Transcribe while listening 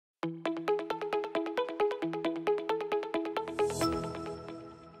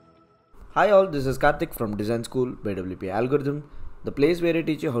Hi all, this is Karthik from Design School by WP Algorithm, the place where I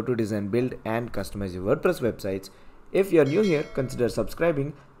teach you how to design, build and customize your WordPress websites. If you are new here, consider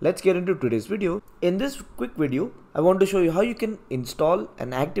subscribing. Let's get into today's video. In this quick video, I want to show you how you can install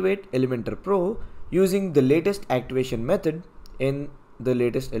and activate Elementor Pro using the latest activation method in the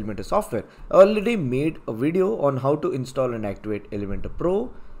latest Elementor software. I already made a video on how to install and activate Elementor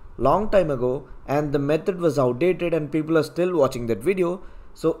Pro long time ago, and the method was outdated and people are still watching that video.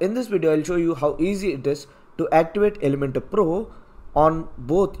 So in this video, I'll show you how easy it is to activate Elementor Pro on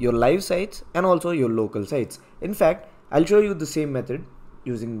both your live sites and also your local sites. In fact, I'll show you the same method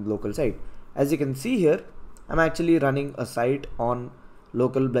using local site. As you can see here, I'm actually running a site on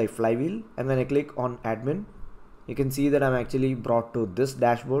local by Flywheel, and when I click on admin, you can see that I'm actually brought to this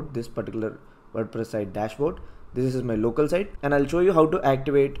dashboard, this particular WordPress site dashboard. This is my local site, and I'll show you how to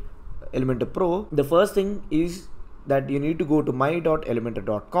activate Elementor Pro. The first thing is that you need to go to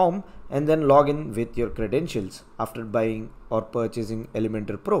my.elementor.com and then log in with your credentials after buying or purchasing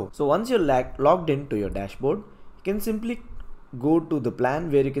Elementor Pro. So once you're logged into your dashboard, you can simply go to the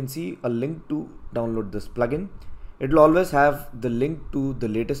plan where you can see a link to download this plugin. It will always have the link to the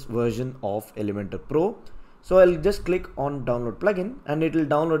latest version of Elementor Pro. So I'll just click on download plugin and it will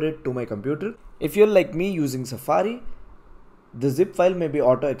download it to my computer. If you're like me using Safari, the zip file may be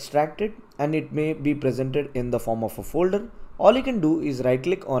auto extracted and it may be presented in the form of a folder. All you can do is right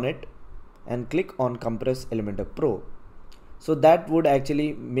click on it and click on compress Elementor Pro. So that would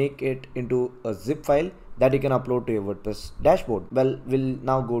actually make it into a zip file that you can upload to your WordPress dashboard. Well, we'll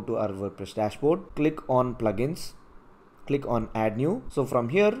now go to our WordPress dashboard, click on plugins, click on add new. So from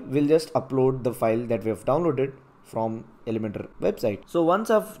here, we'll just upload the file that we have downloaded from Elementor website. So once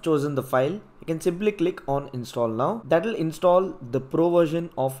I've chosen the file, you can simply click on install now. That will install the Pro version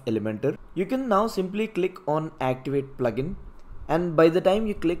of Elementor. You can now simply click on activate plugin, and by the time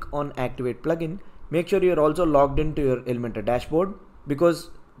you click on activate plugin, make sure you're also logged into your Elementor dashboard, because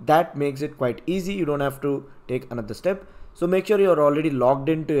that makes it quite easy. You don't have to take another step. So make sure you're already logged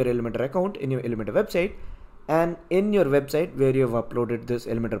into your Elementor account in your Elementor website. And in your website where you have uploaded this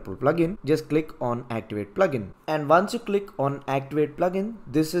Elementor Pro plugin, just click on activate plugin. And once you click on activate plugin,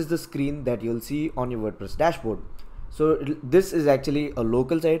 this is the screen that you'll see on your WordPress dashboard. So this is actually a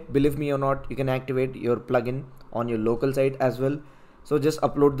local site. Believe me or not, you can activate your plugin on your local site as well. So just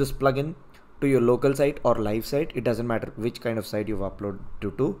upload this plugin to your local site or live site. It doesn't matter which kind of site you've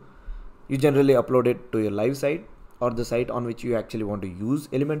uploaded to. You generally upload it to your live site or the site on which you actually want to use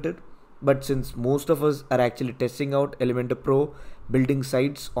Elementor. But since most of us are actually testing out Elementor Pro, building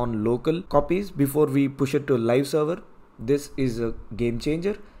sites on local copies before we push it to a live server, this is a game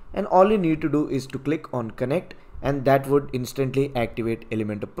changer. And all you need to do is to click on connect, and that would instantly activate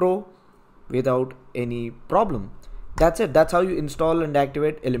Elementor Pro without any problem. That's it. That's how you install and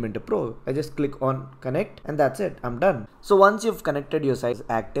activate Elementor Pro. I just click on connect and that's it. I'm done. So once you've connected your site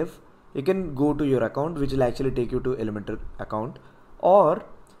active, you can go to your account, which will actually take you to Elementor account. Or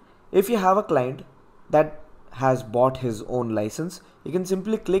if you have a client that has bought his own license, you can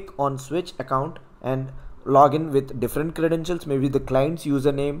simply click on switch account and log in with different credentials, maybe the client's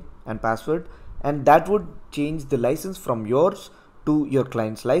username and password, and that would change the license from yours to your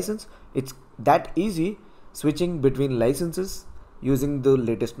client's license. It's that easy switching between licenses using the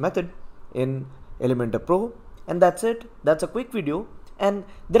latest method in Elementor Pro. And that's it. That's a quick video. And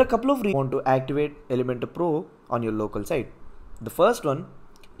there are a couple of reasons you want to activate Elementor Pro on your local site. The first one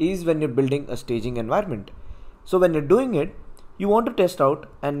is when you're building a staging environment. So when you're doing it, you want to test out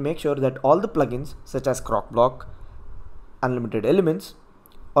and make sure that all the plugins such as Crocblock, Unlimited Elements,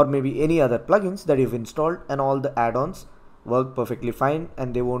 or maybe any other plugins that you've installed and all the add-ons work perfectly fine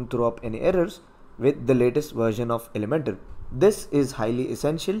and they won't throw up any errors with the latest version of Elementor. This is highly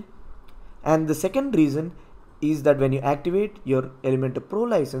essential. And the second reason is that when you activate your Elementor Pro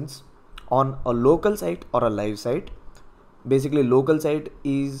license on a local site or a live site, basically local site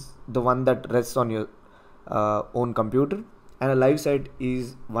is the one that rests on your own computer, and a live site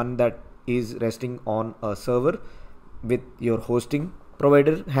is one that is resting on a server with your hosting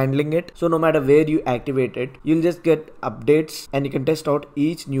provider handling it. So no matter where you activate it, you'll just get updates and you can test out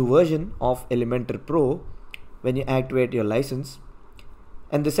each new version of Elementor Pro when you activate your license.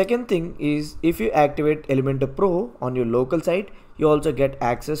 And the second thing is, if you activate Elementor Pro on your local site, you also get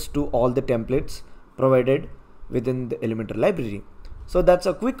access to all the templates provided within the Elementor library. So that's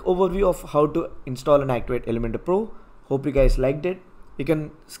a quick overview of how to install and activate Elementor Pro. Hope you guys liked it. You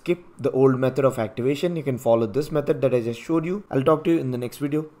can skip the old method of activation. You can follow this method that I just showed you. I'll talk to you in the next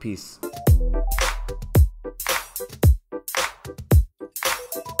video. Peace.